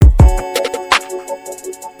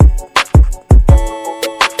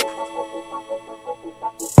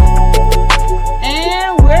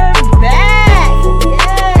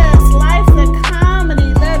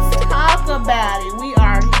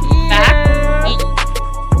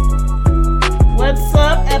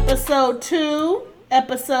episode two.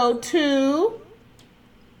 Episode two.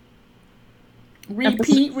 Episode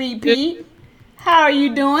Repeat, repeat. How are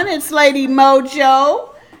you doing? It's Lady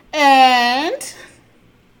Mojo and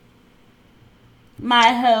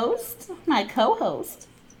my host, my co-host.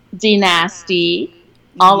 D Nasty.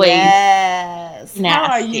 Always Yes.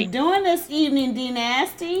 How are you nasty. doing this evening, D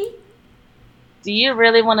Nasty? Do you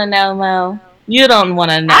really want to know, Mo? You don't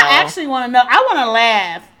want to know. I actually want to know. I want to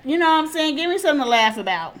laugh. You know what I'm saying? Give me something to laugh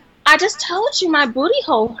about. I just told you my booty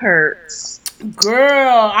hole hurts.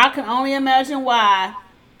 Girl, I can only imagine why.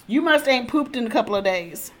 You must ain't pooped in a couple of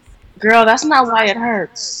days. Girl, that's not why it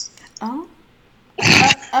hurts. Oh,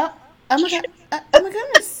 oh my god, oh my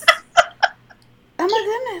goodness, oh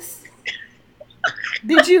my goodness.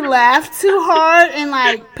 Did you laugh too hard and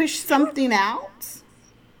like push something out?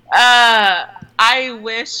 I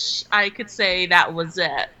wish I could say that was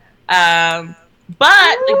it.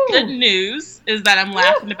 But the good Ooh. news is that I'm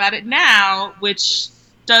laughing about it now, which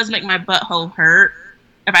does make my butthole hurt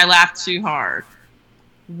if I laugh too hard.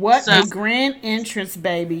 What So a grand entrance,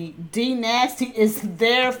 baby. D Nasty is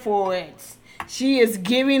there for it. She is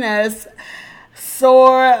giving us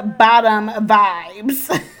sore bottom vibes.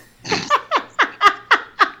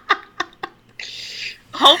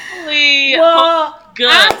 hopefully, Well, good.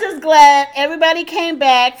 I'm just glad everybody came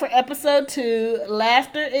back for episode 2.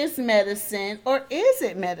 Laughter is medicine, or is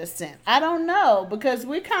it medicine? I don't know, because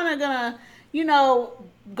we're kind of gonna,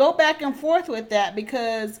 go back and forth with that,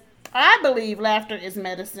 because I believe laughter is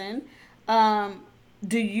medicine.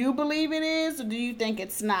 Do you believe it is, or do you think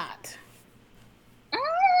it's not?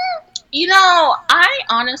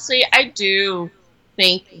 I do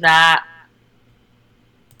think that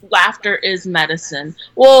laughter is medicine.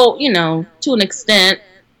 Well, to an extent,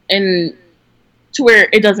 and to where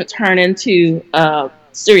it doesn't turn into a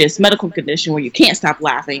serious medical condition where you can't stop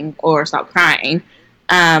laughing or stop crying.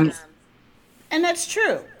 Um, And that's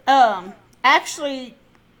true. Actually,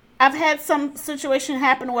 I've had some situation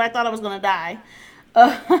happen where I thought I was going to die.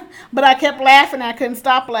 But I kept laughing. I couldn't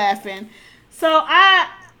stop laughing. So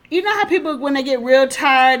you know how people, when they get real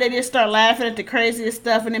tired, they just start laughing at the craziest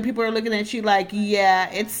stuff, and then people are looking at you like, yeah,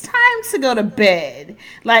 it's time to go to bed.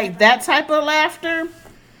 Like that type of laughter.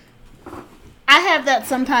 I have that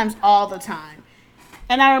sometimes all the time.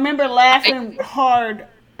 And I remember laughing hard,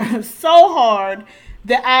 so hard,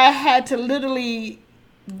 that I had to literally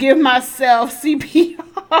give myself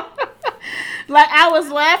CPR. Like I was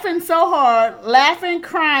laughing so hard, laughing,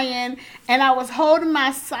 crying, and I was holding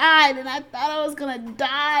my side, and I thought I was gonna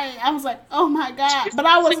die. I was like, "Oh my god!" But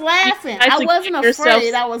I was laughing. I I to wasn't give yourself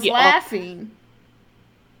afraid. I was CPR. laughing,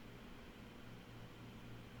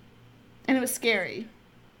 and it was scary.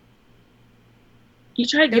 You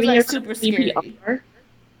tried It was giving like yourself super scary. CPR.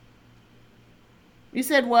 You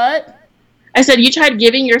said what? I said you tried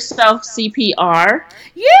giving yourself CPR.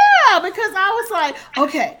 Yeah, because I was like,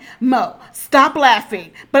 okay, Mo, stop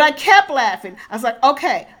laughing. But I kept laughing. I was like,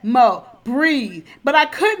 okay, Mo, breathe. But I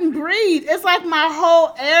couldn't breathe. It's like my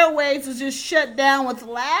whole airways was just shut down with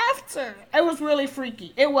laughter. It was really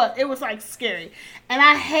freaky. It was like scary. And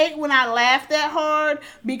I hate when I laugh that hard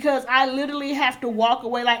because I literally have to walk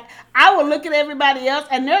away. Like, I will look at everybody else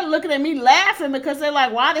and they're looking at me laughing because they're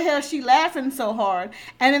like, why the hell is she laughing so hard?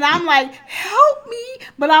 And then I'm like, help me.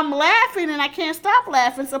 But I'm laughing and I can't stop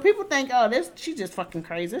laughing. So people think, oh, she's just fucking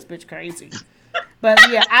crazy. This bitch crazy. But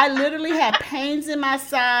yeah, I literally have pains in my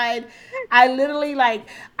side. I literally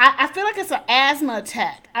I feel like it's an asthma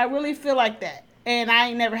attack. I really feel like that. And I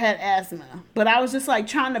ain't never had asthma. But I was just like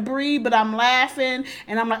trying to breathe, but I'm laughing.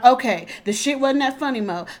 And I'm like, okay, the shit wasn't that funny,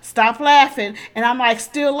 Mo. Stop laughing. And I'm like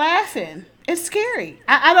still laughing. It's scary.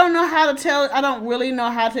 I don't know how to tell. I don't really know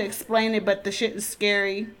how to explain it, but the shit is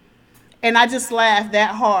scary. And I just laughed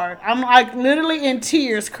that hard. I'm like literally in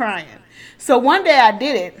tears crying. So one day I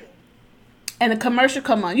did it. And a commercial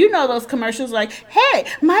come on. You know those commercials like, hey,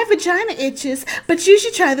 my vagina itches, but you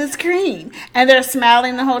should try this cream. And they're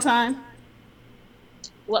smiling the whole time.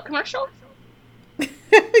 What commercial?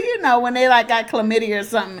 You know, when they like got chlamydia or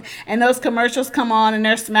something. And those commercials come on and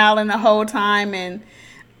they're smiling the whole time and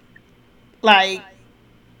like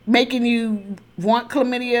making you want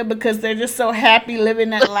chlamydia because they're just so happy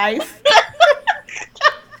living that life.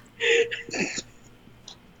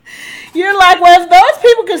 You're like, well, if those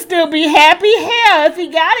people could still be happy, hell, if he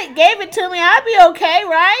got it, gave it to me, I'd be okay,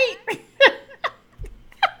 right?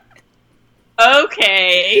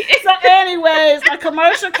 Okay. So anyways, a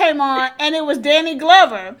commercial came on, and it was Danny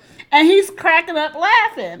Glover, and he's cracking up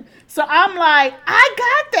laughing. So I'm like, I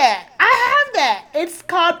got that. I have that. It's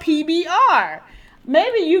called PBR.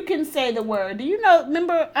 Maybe you can say the word. Do you know,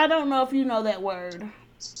 remember, I don't know if you know that word.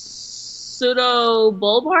 pseudo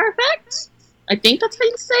bulbar effect. I think that's how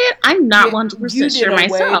you say it. I'm not Yeah, 100% you did sure a way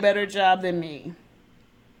myself. better job than me.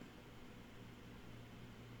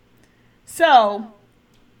 So,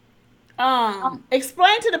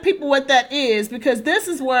 explain to the people what that is, because this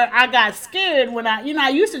is where I got scared when I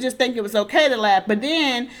used to just think it was okay to laugh, but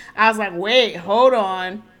then I was like, wait, hold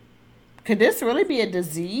on. Could this really be a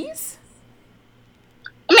disease?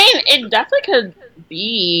 I mean, it definitely could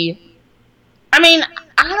be. I mean,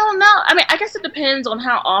 I don't know. I mean, I guess it depends on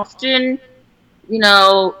how often,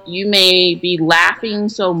 you may be laughing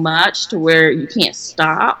so much to where you can't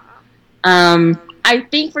stop. I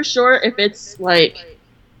think for sure if it's like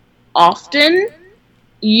often,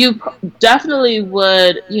 you definitely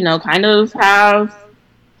would, kind of have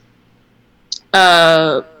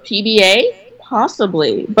PBA,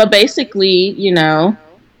 possibly. But basically,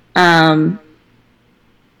 um,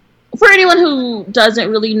 for anyone who doesn't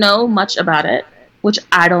really know much about it, which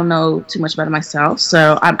I don't know too much about it myself,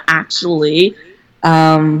 so I'm actually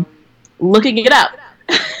looking it up.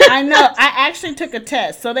 I know. I actually took a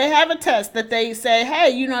test. So they have a test that they say, hey,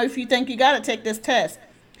 if you think you got to take this test.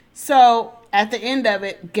 So at the end of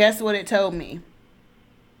it, guess what it told me?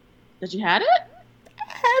 That you had it?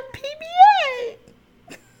 I had PBA.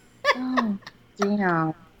 Oh,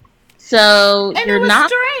 damn. So And you're it was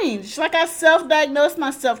not. strange. Like I self diagnosed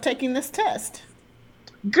myself taking this test.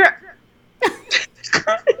 Girl.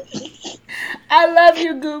 I love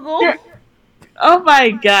you, Google. Oh my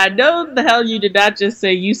god, no the hell you did not just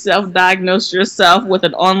say you self-diagnosed yourself with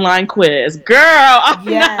an online quiz. Girl, oh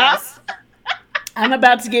no. Yes. I'm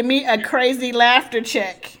about to give me a crazy laughter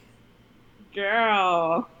check.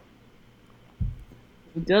 Girl.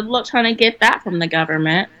 Good luck trying to get that from the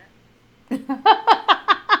government.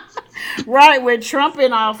 Right, with Trump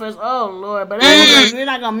in office. Oh Lord, but anyway, we're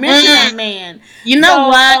not gonna mention that man. You So, know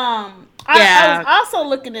what? I was Yeah. also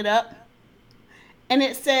looking it up, and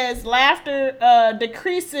it says laughter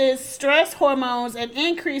decreases stress hormones and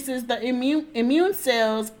increases the immune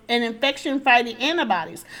cells and infection fighting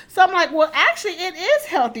antibodies. So I'm like, well, actually, it is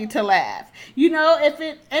healthy to laugh. If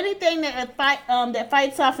it anything that that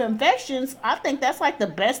fights off infections, I think that's like the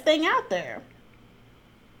best thing out there.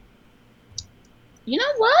 You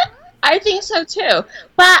know what? I think so too.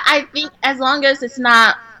 But I think as long as it's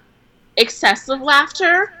not excessive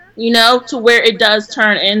laughter, to where it does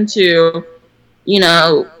turn into,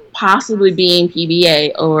 possibly being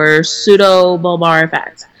PBA or pseudo bulbar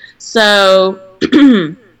effect. So,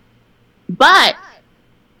 but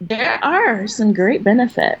there are some great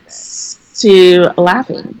benefits to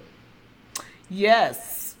laughing.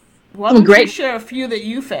 Yes. Why Some don't you great. share a few that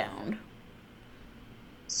you found?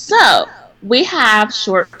 So, we have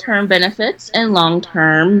short term benefits and long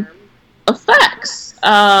term effects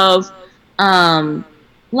of um,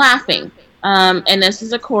 laughing. And this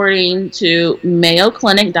is according to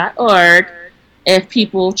mayoclinic.org. If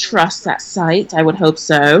people trust that site, I would hope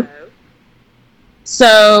so.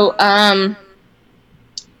 So,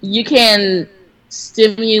 you can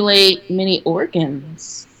stimulate many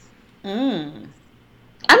organs. Mm.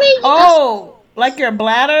 I mean, Oh, like your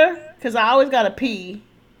bladder? Because I always got to pee.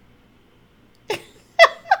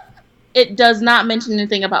 it does not mention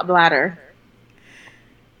anything about bladder.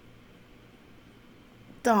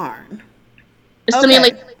 Darn. It Okay.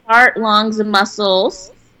 stimulates the heart, lungs, and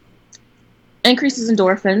muscles. Increases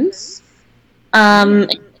endorphins. Mm.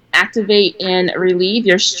 Activate and relieve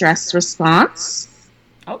your stress response.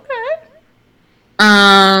 Okay.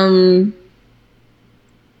 Um,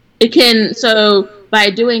 it can, so by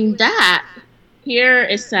doing that, here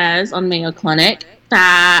it says on Mayo Clinic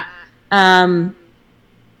that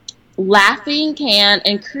laughing can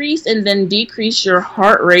increase and then decrease your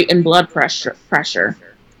heart rate and blood pressure.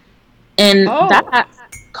 And Oh. that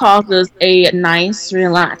causes a nice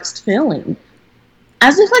relaxed feeling.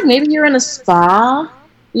 As if like maybe you're in a spa,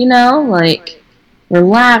 like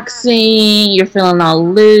relaxing, you're feeling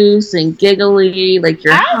all loose and giggly, like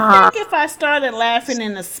you're I hot. think if I started laughing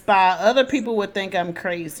in a spa, other people would think I'm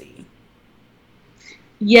crazy.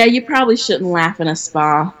 Yeah, you probably shouldn't laugh in a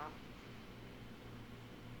spa.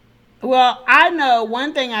 Well, I know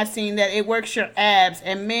one thing I've seen that it works your abs,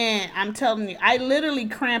 and man, I'm telling you, I literally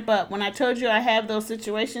cramp up. When I told you I have those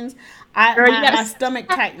situations, I Girl, you my, gotta my stomach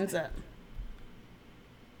tightens up.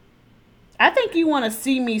 I think you want to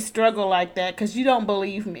see me struggle like that because you don't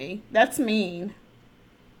believe me. That's mean.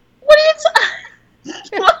 what are you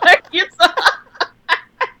what are you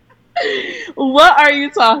what are you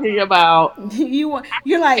talking about?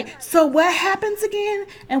 You're like, so what happens again?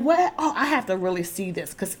 And what? Oh, I have to really see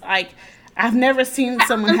this because I've never seen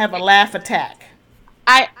someone have a laugh attack.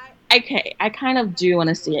 I okay, I kind of do want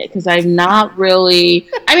to see it because I've not really.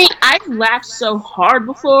 I mean, I've laughed so hard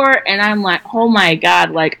before, and I'm like, oh my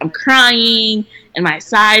god, like I'm crying and my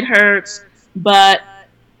side hurts, but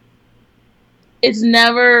it's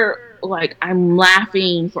never like I'm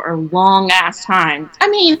laughing for a long ass time. I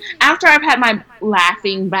mean, after I've had my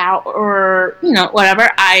laughing bout or whatever,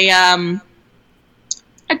 I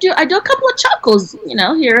do a couple of chuckles,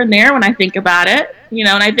 here and there when I think about it, and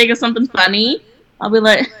I think of something funny. I'll be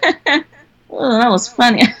like, "Oh, that was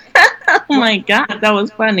funny." Oh my god, that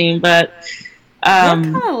was funny. But What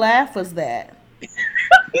kind of laugh was that?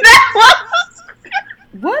 that was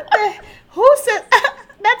What the? Who said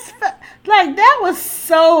that's like that was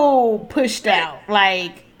so pushed out.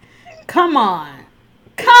 Like, come on,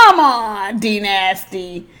 D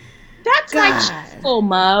Nasty. that's my God. chuckle,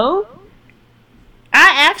 Mo.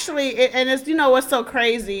 I actually, and it's what's so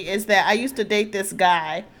crazy is that I used to date this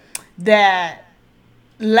guy that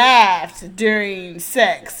laughed during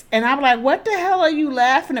sex, and I'm like, what the hell are you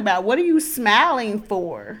laughing about? What are you smiling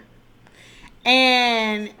for?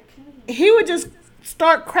 And he would just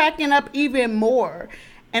start cracking up even more.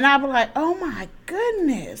 And I'd be like, oh my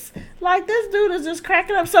goodness. Like, this dude is just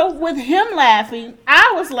cracking up. So with him laughing,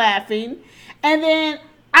 I was laughing. And then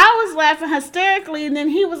I was laughing hysterically. And then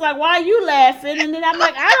he was like, why are you laughing? And then I'm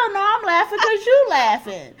like, I don't know. I'm laughing because you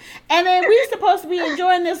laughing. And then we supposed to be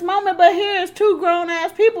enjoying this moment. But here's two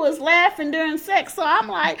grown-ass people is laughing during sex. So I'm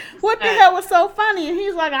like, what the hell was so funny? And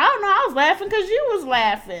he's like, I don't know. I was laughing because you was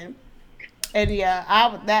laughing. And yeah,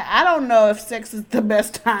 I don't know if sex is the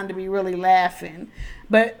best time to be really laughing,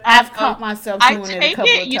 but I've caught myself doing it a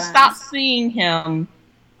couple of times. You stopped seeing him.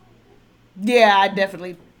 Yeah, I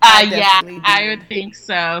definitely I would think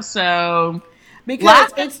so. So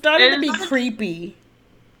because it started to be creepy.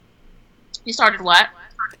 You started what?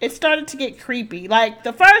 It started to get creepy. Like,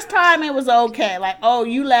 the first time it was okay. Like, oh,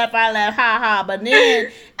 you laugh, I laugh, ha ha. But then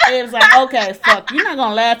it was like, okay, fuck, you're not going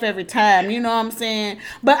to laugh every time. You know what I'm saying?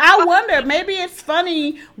 But I wonder, maybe it's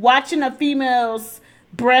funny watching a female's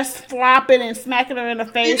breast flopping and smacking her in the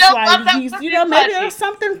face. Like, he's, maybe there's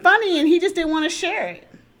something funny and he just didn't want to share it.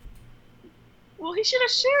 Well, he should have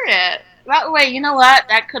shared it. That way, you know what?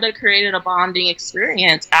 That could have created a bonding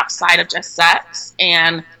experience outside of just sex.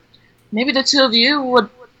 And maybe the two of you would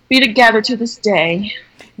be together to this day.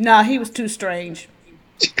 No, he was too strange.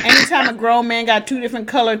 Anytime a grown man got two different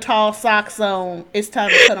colored tall socks on, it's time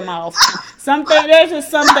to cut them off. There's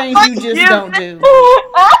just some things you just don't do.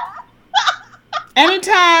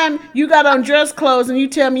 Anytime you got on dress clothes and you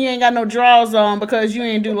tell me you ain't got no drawers on because you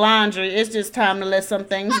ain't do laundry, it's just time to let some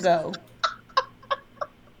things go.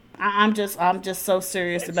 I'm just so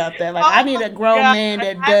serious about that. Like, I need a grown man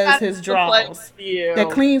that does his drawers, that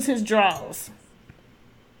cleans his drawers.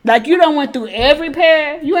 Like, you done went through every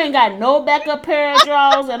pair. You ain't got no backup pair of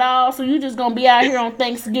drawers at all. So you just gonna be out here on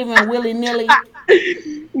Thanksgiving willy-nilly.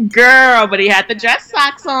 Girl, but he had the dress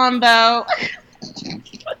socks on, though.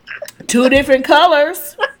 Two different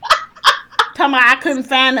colors. Talking about I couldn't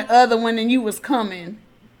find the other one and you was coming.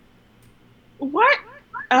 What?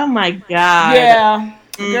 Oh, my God. Yeah.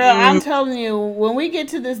 Girl, I'm telling you, when we get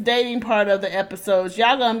to this dating part of the episodes,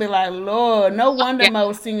 y'all gonna be like, Lord, no wonder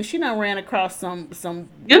Mo singing. She done ran across some.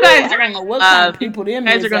 You guys, I don't know what kind of people them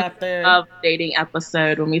is out there. Love dating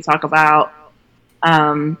episode when we talk about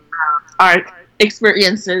our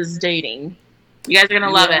experiences dating. You guys are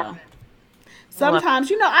gonna love it.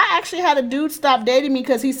 Sometimes, I actually had a dude stop dating me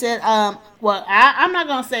because he said, well, I'm not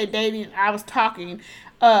gonna say dating. I was talking.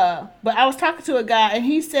 But I was talking to a guy and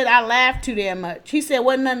he said I laughed too damn much. He said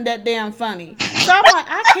wasn't nothing that damn funny. So I'm like,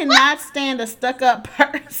 I cannot stand a stuck up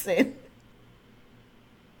person.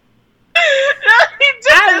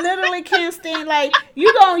 I literally can't stand, like,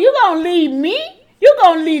 you gonna leave me? You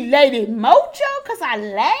gonna leave Lady Mojo because I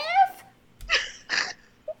laugh?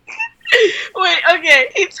 Wait,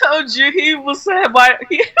 okay. He told you he was saying why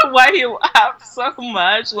he laughed so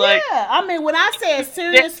much. Like, yeah, I mean, when I say a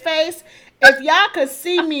serious face, if y'all could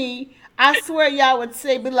see me, I swear y'all would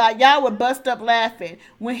y'all would bust up laughing.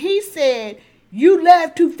 When he said, you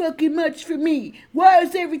laugh too fucking much for me. Why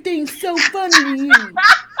is everything so funny to you?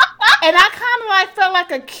 And I kind of like felt like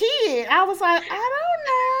a kid. I was like, I don't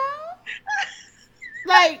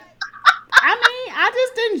know. Like, I mean, I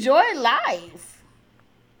just enjoy life.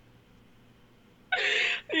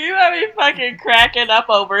 You have me fucking cracking up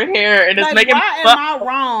over here, and it's like, making why am I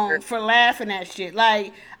wrong for laughing at shit?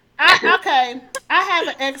 Like, Okay, I have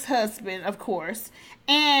an ex-husband, of course,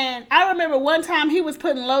 and I remember one time he was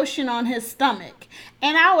putting lotion on his stomach,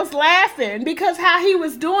 and I was laughing because how he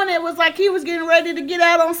was doing it was like he was getting ready to get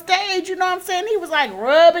out on stage. You know what I'm saying? He was like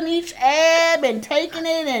rubbing each ab and taking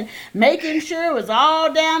it and making sure it was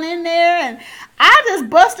all down in there, and I just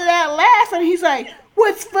busted out laughing. He's like,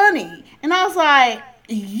 "What's funny?" And I was like,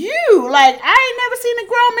 you like I ain't never seen a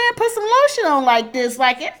grown man put some lotion on like this.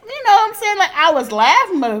 Like it, you know what I'm saying? Like I was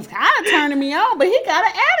laughing, but it was kind of turning me on. But he got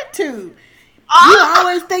an attitude. You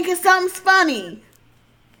always thinking something's funny.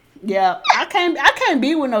 Yeah, I can't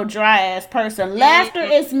be with no dry ass person. Laughter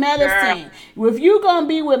is medicine. If you gonna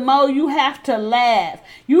be with Mo, you have to laugh.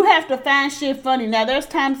 You have to find shit funny. Now there's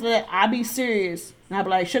times that I be serious and I be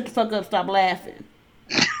like, shut the fuck up, stop laughing.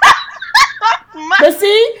 But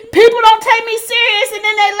see, people don't take me serious and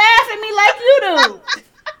then they laugh at me like you do.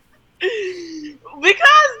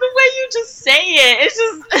 Because the way you just say it, it's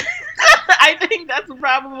just, I think that's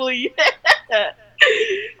probably,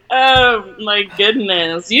 oh my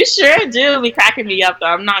goodness. You sure do be cracking me up though,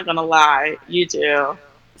 I'm not gonna lie. You do.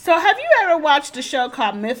 So have you ever watched a show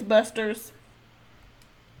called Mythbusters?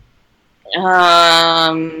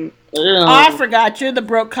 Oh, I forgot, you're the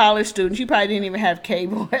broke college student. You probably didn't even have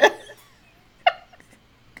cable.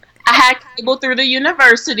 I had cable through the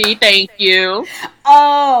university, thank you.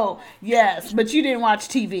 Oh, yes, but you didn't watch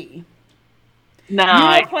TV. No.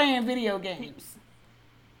 You were playing video games.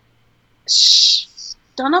 Shh.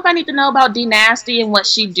 Don't nobody need to know about D Nasty and what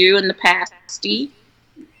she do in the pasty.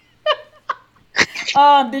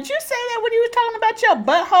 Did you say that when you were talking about your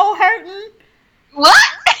butthole hurting? What?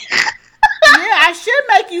 Yeah, I should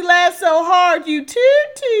make you laugh so hard you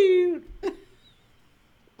toot.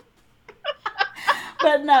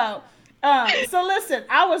 But no. So listen,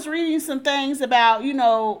 I was reading some things about,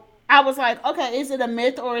 I was like, okay, is it a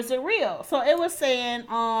myth or is it real? So it was saying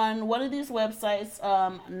on one of these websites,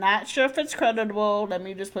 not sure if it's creditable. Let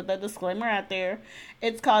me just put that disclaimer out there.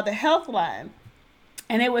 It's called the Healthline.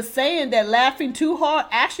 And it was saying that laughing too hard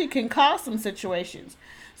actually can cause some situations.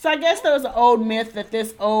 So I guess there was an old myth that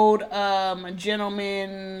this old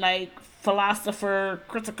gentleman, like, philosopher,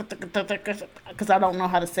 because I don't know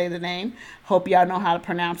how to say the name. Hope y'all know how to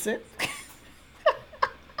pronounce it.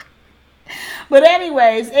 But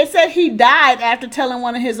anyways, it said he died after telling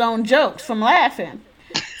one of his own jokes from laughing.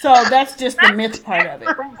 So that's just the myth part of it.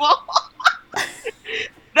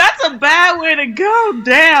 That's a bad way to go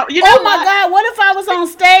down. You know my God, what if I was on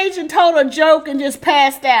stage and told a joke and just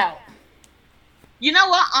passed out? You know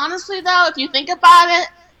what? Honestly, though, if you think about it,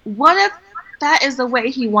 what if that is the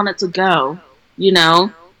way he wanted to go?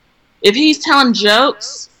 If he's telling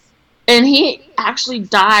jokes and he actually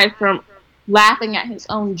died from laughing at his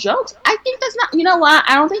own jokes, I think that's not, you know what?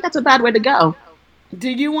 I don't think that's a bad way to go. Do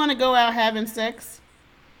you want to go out having sex?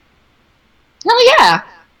 Hell yeah.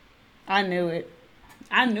 I knew it.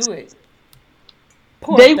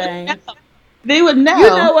 Poor thing. They would know. You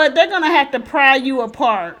know what? They're going to have to pry you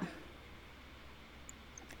apart.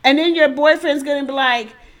 And then your boyfriend's going to be like,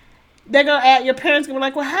 your parents going to be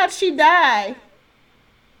like, well, how'd she die?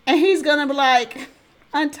 And he's going to be like,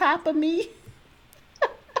 on top of me.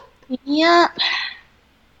 Yep.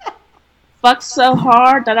 Fucked so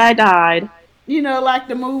hard that I died. Like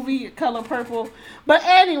the movie Color Purple. But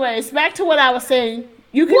anyways, back to what I was saying.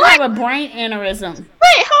 You can have a brain aneurysm. Wait,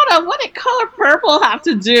 hold on. What did Color Purple have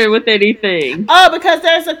to do with anything? Oh, because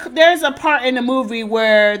there's a part in the movie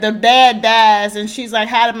where the dad dies, and she's like,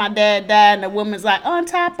 "How did my dad die?" And the woman's like, "On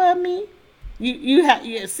top of me."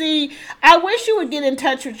 You see. I wish you would get in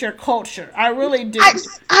touch with your culture. I really do.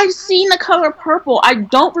 I've seen The Color Purple. I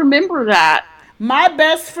don't remember that. My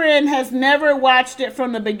best friend has never watched it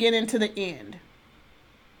from the beginning to the end.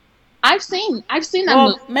 I've seen that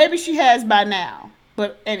movie. Maybe she has by now.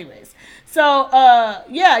 But anyways, so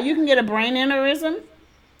yeah, you can get a brain aneurysm.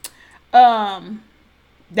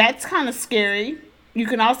 That's kind of scary. You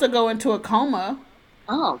can also go into a coma.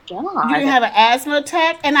 Oh God! You can have an asthma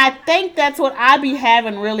attack, and I think that's what I be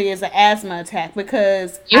having really is an asthma attack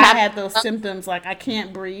because I have those symptoms like I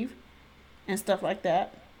can't breathe and stuff like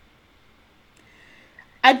that.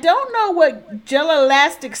 I don't know what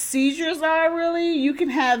gel-elastic seizures are really. You can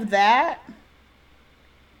have that.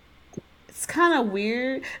 It's kind of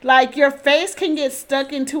weird. Like your face can get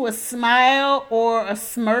stuck into a smile or a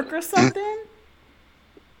smirk or something.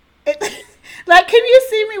 Like, can you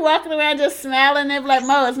see me walking around just smiling and be like,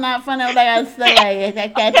 Mo, it's not funny. I'm like, I'm so like,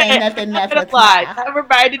 nothing. That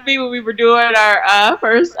reminded me when we were doing our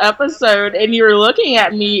first episode and you were looking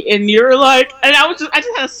at me and you were like, and I just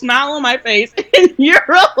had a smile on my face and you're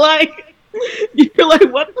like,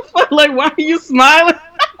 what the fuck? Like, why are you smiling?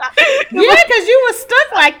 Yeah, because you were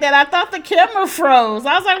stuck like that. I thought the camera froze.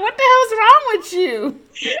 I was like, what the hell's wrong with you?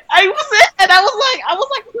 I was and I was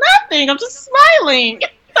like nothing. I'm just smiling.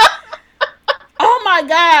 Oh my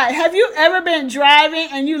God. Have you ever been driving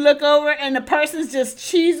and you look over and the person's just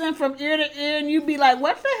cheesing from ear to ear and you be like,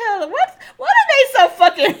 what the hell? What are they so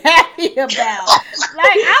fucking happy about?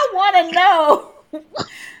 Like, I want to know.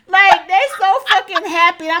 Like, they so fucking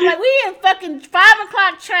happy. I'm like, we in fucking 5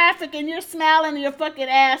 o'clock traffic and you're smiling your fucking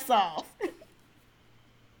ass off.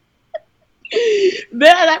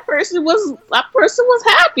 That person was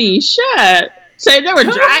happy. Shit. So they were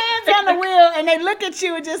Two driving. hands on the wheel and they look at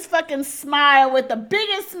you and just fucking smile with the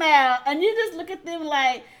biggest smile and you just look at them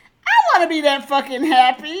like, I want to be that fucking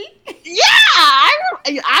happy. Yeah,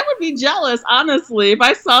 I would be jealous, honestly, if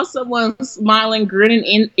I saw someone smiling, grinning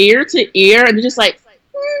in ear to ear, and they're just like,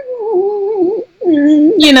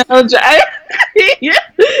 you know, and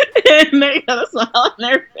they got a smile on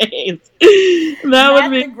their face. That Not would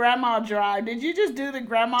be. the grandma drive. Did you just do the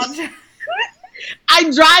grandma drive? I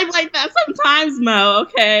drive like that sometimes, Mo.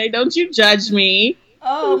 Okay, don't you judge me.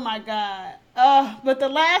 Oh my God. But the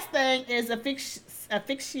last thing is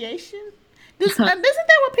asphyxiation. Isn't that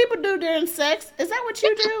what people do during sex? Is that what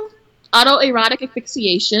you do? Autoerotic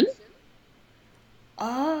asphyxiation.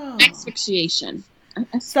 Oh. Asphyxiation.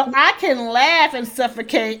 So I can laugh and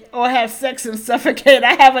suffocate or have sex and suffocate.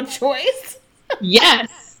 I have a choice.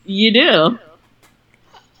 Yes, you do.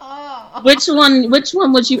 Oh. Which one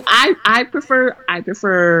would you I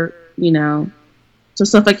prefer, you know, to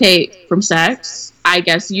suffocate from sex. I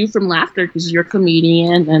guess you from laughter because you're a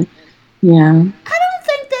comedian and yeah. I don't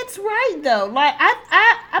think that's right though. Like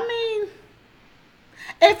I mean,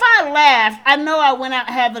 if I laughed, I know I went out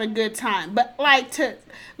having a good time. But like to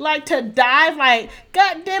dive, like,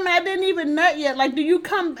 God damn it, I didn't even nut yet. Like, do you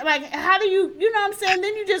come, like, how do you know what I'm saying?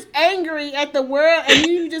 Then you just angry at the world and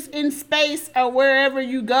you just in space or wherever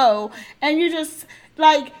you go. And you just,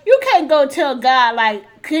 like, you can't go tell God, like,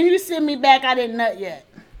 can you send me back? I didn't nut yet.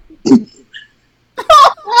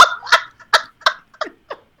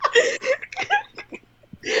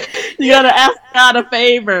 You gotta ask God a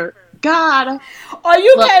favor. God. Or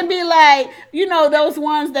you can be like, you know, those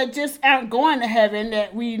ones that just aren't going to heaven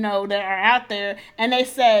that we know that are out there, and they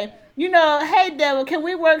say, you know, hey devil, can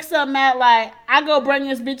we work something out? Like, I go bring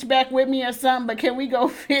this bitch back with me or something, but can we go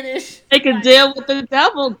finish? Make a deal with the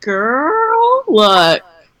devil, girl. Look.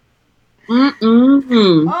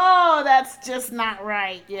 Oh, that's just not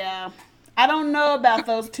right. Yeah, I don't know about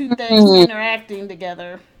those two things interacting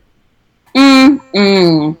together.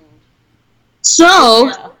 So.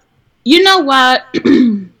 Yeah. You know what?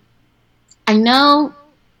 I know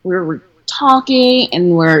we're talking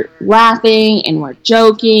and we're laughing and we're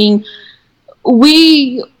joking.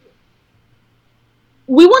 We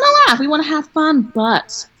want to laugh. We want to have fun,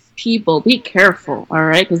 but people, be careful, all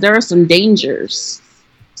right? Because there are some dangers,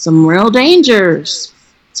 some real dangers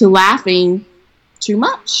to laughing too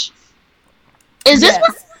much. Is this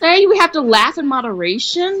what you say? We have to laugh in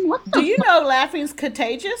moderation? What the Do you know laughing's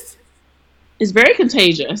contagious? It's very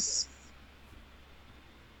contagious.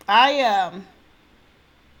 I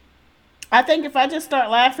think if I just start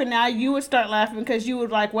laughing now, you would start laughing because you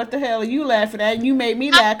would like, what the hell are you laughing at? And you made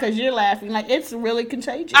me laugh because you're laughing. Like, it's really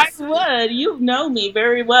contagious. I would. You know me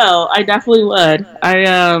very well. I definitely would.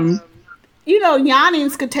 You know,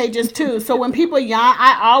 yawning's contagious too. So when people yawn,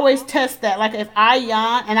 I always test that. Like if I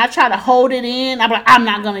yawn and I try to hold it in, I'm like, I'm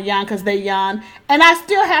not gonna yawn because they yawn, and I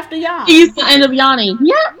still have to yawn. You used to end up yawning.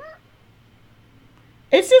 Yeah.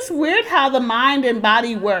 It's just weird how the mind and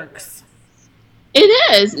body works. It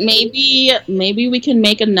is. Maybe we can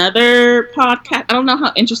make another podcast. I don't know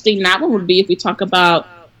how interesting that one would be if we talk about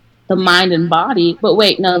the mind and body. But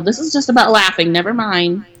wait, no, this is just about laughing. Never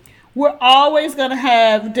mind. We're always going to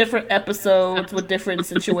have different episodes with different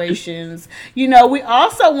situations. You know, we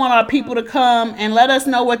also want our people to come and let us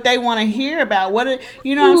know what they want to hear about.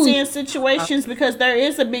 You know what I'm saying? Situations, because there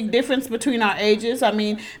is a big difference between our ages. I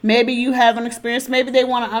mean, maybe you have an experience. Maybe they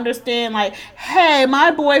want to understand, like, hey,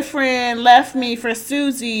 my boyfriend left me for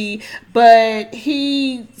Susie, but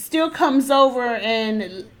he still comes over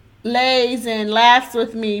and lays and laughs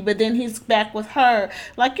with me, but then he's back with her.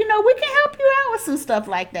 Like, you know, we can help you out with some stuff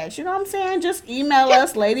like that. You know what I'm saying? Just email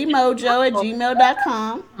us,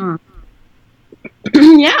 ladymojo@gmail.com.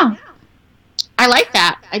 Yeah. I like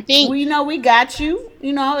that. I think we know we got you.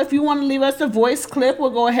 You know, if you want to leave us a voice clip,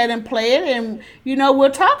 we'll go ahead and play it, and, you know,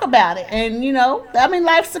 we'll talk about it. And, you know, I mean,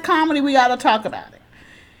 life's a comedy. We got to talk about it.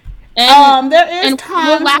 And, there is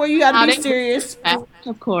times where you got to be serious.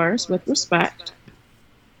 Of course, with respect.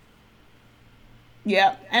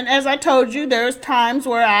 Yeah. And as I told you, there's times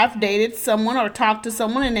where I've dated someone or talked to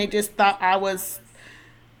someone and they just thought I was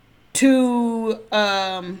too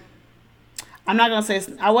I'm not gonna say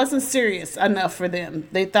I wasn't serious enough for them.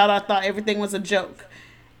 They thought I thought everything was a joke.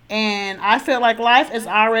 And I feel like life is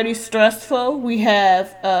already stressful. We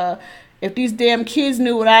have if these damn kids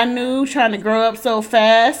knew what I knew, trying to grow up so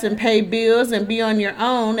fast and pay bills and be on your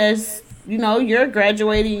own as you know, you're a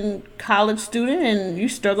graduating college student and you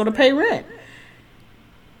struggle to pay rent.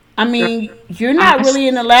 I Girl, mean, you're not I, really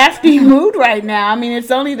in a laughing mood right now. I mean,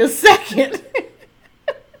 it's only the second.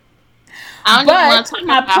 I don't even want But to talk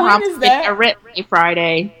my about how I'm point is gonna get a that, rent money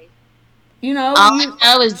Friday. you know, All I you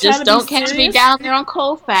know is try just to be don't catch me serious. down there on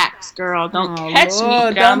Colfax, girl. Don't Oh catch me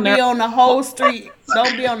Lord, down don't be there. on the whole street.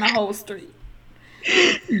 Don't be on the whole street.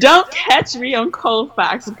 Don't catch me on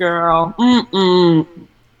Colfax, girl. Mm-mm.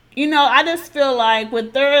 You know, I just feel like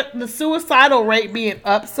with the suicidal rate being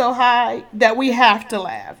up so high that we have to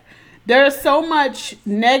laugh. There's so much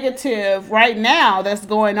negative right now that's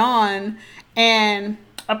going on, and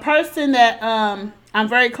a person that I'm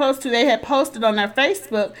very close to, they had posted on their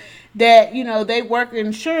Facebook that you know they work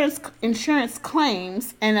insurance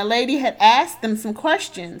claims, and a lady had asked them some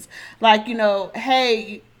questions like you know,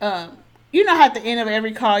 hey, you know how at the end of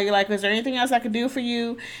every call you're like, is there anything else I could do for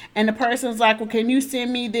you? And the person's like, well, can you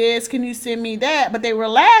send me this? Can you send me that? But they were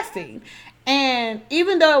laughing. And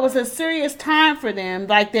even though it was a serious time for them,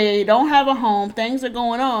 like they don't have a home, things are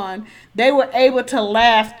going on, they were able to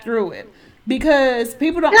laugh through it. Because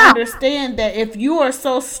people don't Yeah, understand that if you are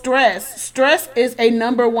so stressed, stress is a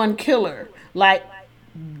number one killer. Like,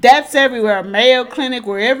 that's everywhere. Mayo Clinic,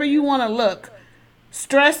 wherever you want to look,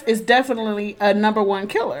 stress is definitely a number one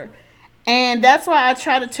killer. And that's why I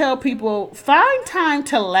try to tell people find time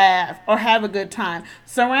to laugh or have a good time.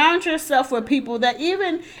 Surround yourself with people that,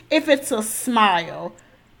 even if it's a smile,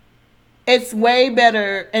 it's way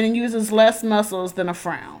better and it uses less muscles than a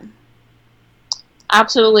frown.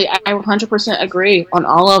 absolutely. I 100% agree on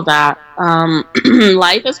all of that.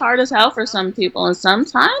 Life is hard as hell for some people, and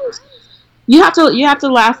sometimes you have to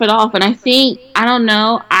laugh it off. And I think I don't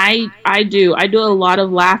know. I do a lot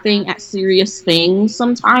of laughing at serious things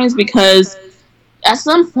sometimes because at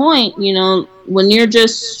some point, when you're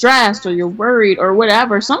just stressed or you're worried or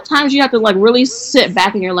whatever, sometimes you have to like really sit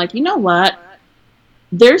back and you're like, you know what?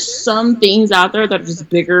 There's some things out there that are just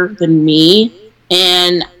bigger than me.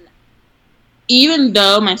 And even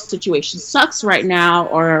though my situation sucks right now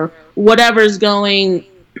or whatever's going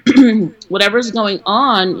whatever's going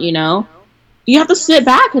on, you have to sit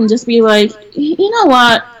back and just be like, you know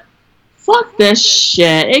what? Fuck this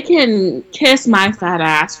shit. It can kiss my fat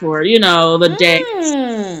ass for, the day.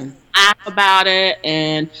 Mmm. Laugh about it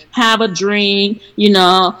and have a drink,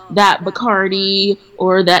 that Bacardi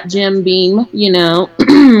or that Jim Beam,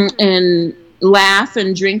 and laugh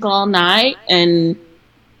and drink all night and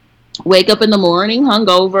wake up in the morning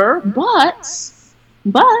hungover.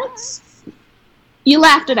 But you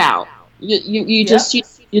laughed it out. You just Yep.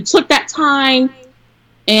 you took that time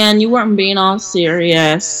and you weren't being all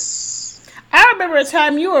serious. I remember a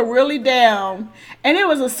time you were really down, and it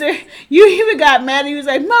was a serious. You even got mad, and you was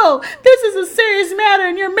like, "Mo, this is a serious matter,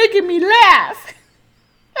 and you're making me laugh."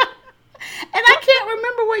 And I can't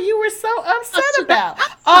remember what you were so upset about.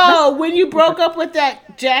 Oh, when you broke up with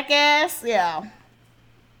that jackass? Yeah.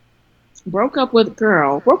 Broke up with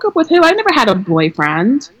who? I never had a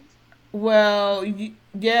boyfriend. Well,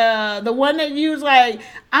 yeah, the one that you was like,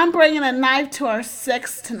 I'm bringing a knife to our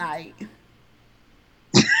sex tonight.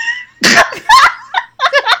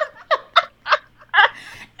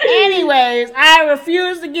 Anyways, I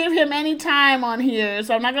refuse to give him any time on here,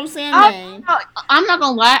 so I'm not gonna say a I, name. I'm not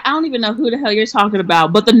gonna lie. I don't even know who the hell you're talking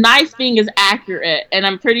about. But the knife thing is accurate, and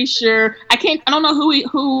I'm pretty sure I can't. I don't know who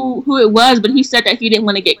it was, but he said that he didn't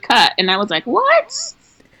want to get cut, and I was like, what?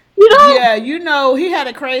 You don't? Yeah, you know he had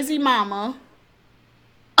a crazy mama.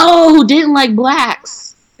 Oh, who didn't like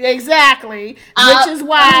blacks? Exactly. Which Uh, is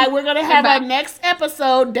why we're gonna we're have our back next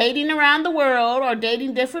episode, dating around the world or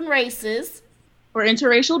dating different races. for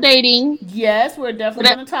interracial dating. Yes, we're definitely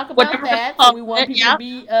Whatever, going to talk about whatever they that. So call we want it. people to Yeah.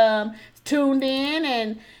 be tuned in,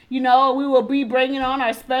 and we will be bringing on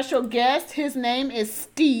our special guest. His name is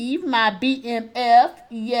Steve, my BMF.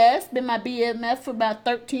 Yes, been my BMF for about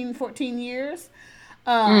 13, 14 years.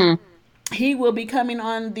 Um, Mm. he will be coming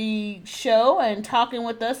on the show and talking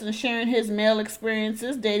with us and sharing his male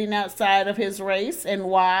experiences dating outside of his race and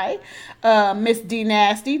why. Miss D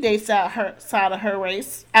Nasty dates outside of her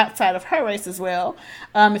race as well.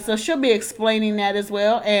 So she'll be explaining that as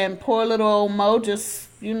well. And poor little old Mo just,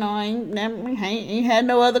 ain't had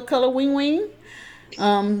no other color wing wing.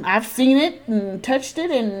 I've seen it and touched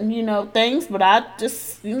it and things, but I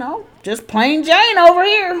just just plain Jane over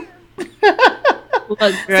here. Look,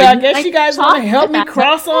 So girl, I you guess like you guys want to help chocolate. me That's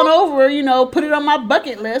cross on over, put it on my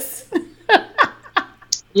bucket list.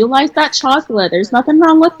 You like that chocolate. There's nothing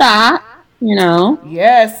wrong with that. You know.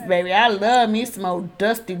 Yes, baby, I love me some old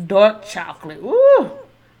dusty dark chocolate. Ooh.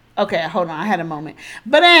 Okay, hold on, I had a moment.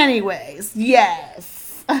 But anyways,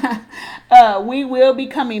 yes. We will be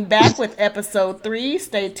coming back with episode 3.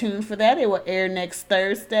 Stay tuned for that. It will air next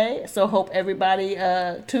Thursday. So hope everybody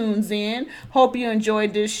tunes in. Hope you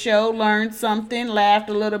enjoyed this show, learned something, laughed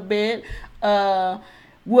a little bit.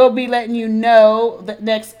 We'll be letting you know the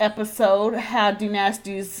next episode how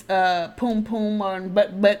Dynasty's poom poom or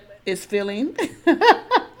but is feeling.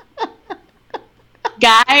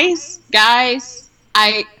 Guys,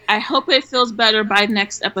 I hope it feels better by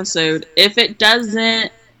next episode. If it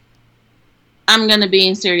doesn't, I'm gonna be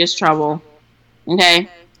in serious trouble. Okay?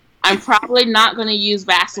 I'm probably not gonna use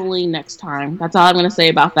Vaseline next time. That's all I'm gonna say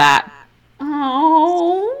about that.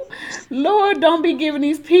 Oh, Lord, don't be giving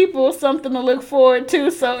these people something to look forward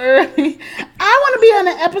to so early. I want to be on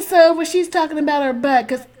an episode where she's talking about her butt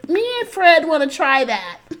because me and Fred want to try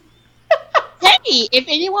that. Hey, if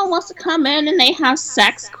anyone wants to come in and they have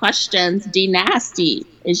sex questions, Dynasty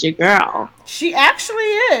is your girl. She actually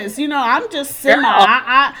is. I'm just semi.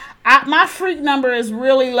 Girl. My freak number is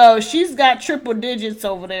really low. She's got triple digits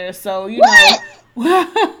over there, so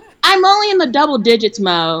What? I'm only in the double digits,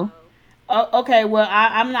 Mo. Oh, okay, well,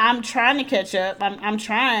 I'm trying to catch up. I'm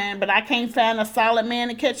trying, but I can't find a solid man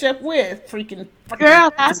to catch up with. Freaking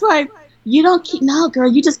Girl, that's why you don't keep. No,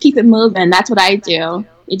 girl, you just keep it moving. That's what I do.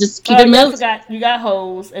 You just keep it I moving. forgot you got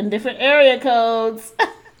hoes and different area codes.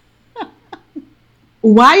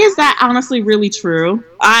 Why is that honestly really true?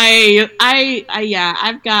 Yeah,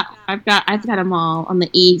 I've got them all on the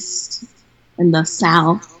east and the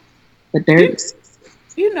south, the dirt.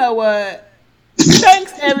 You know what?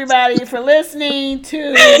 Thanks everybody for listening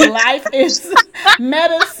to Life is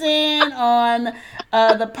Medicine on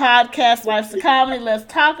the podcast Life's a Comedy.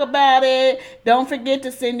 Let's talk about it. Don't forget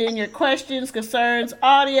to send in your questions, concerns,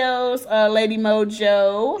 audios,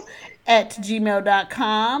 LadyMojo at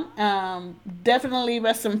gmail.com. Definitely leave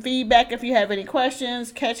us some feedback if you have any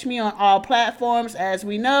questions. Catch me on all platforms. As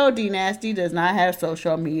we know, Dynasty does not have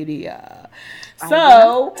social media.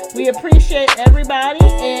 So we appreciate everybody,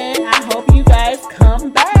 and I hope you guys come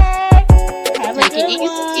back. Have a good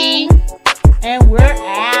one. And we're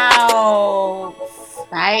out.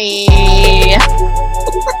 Bye.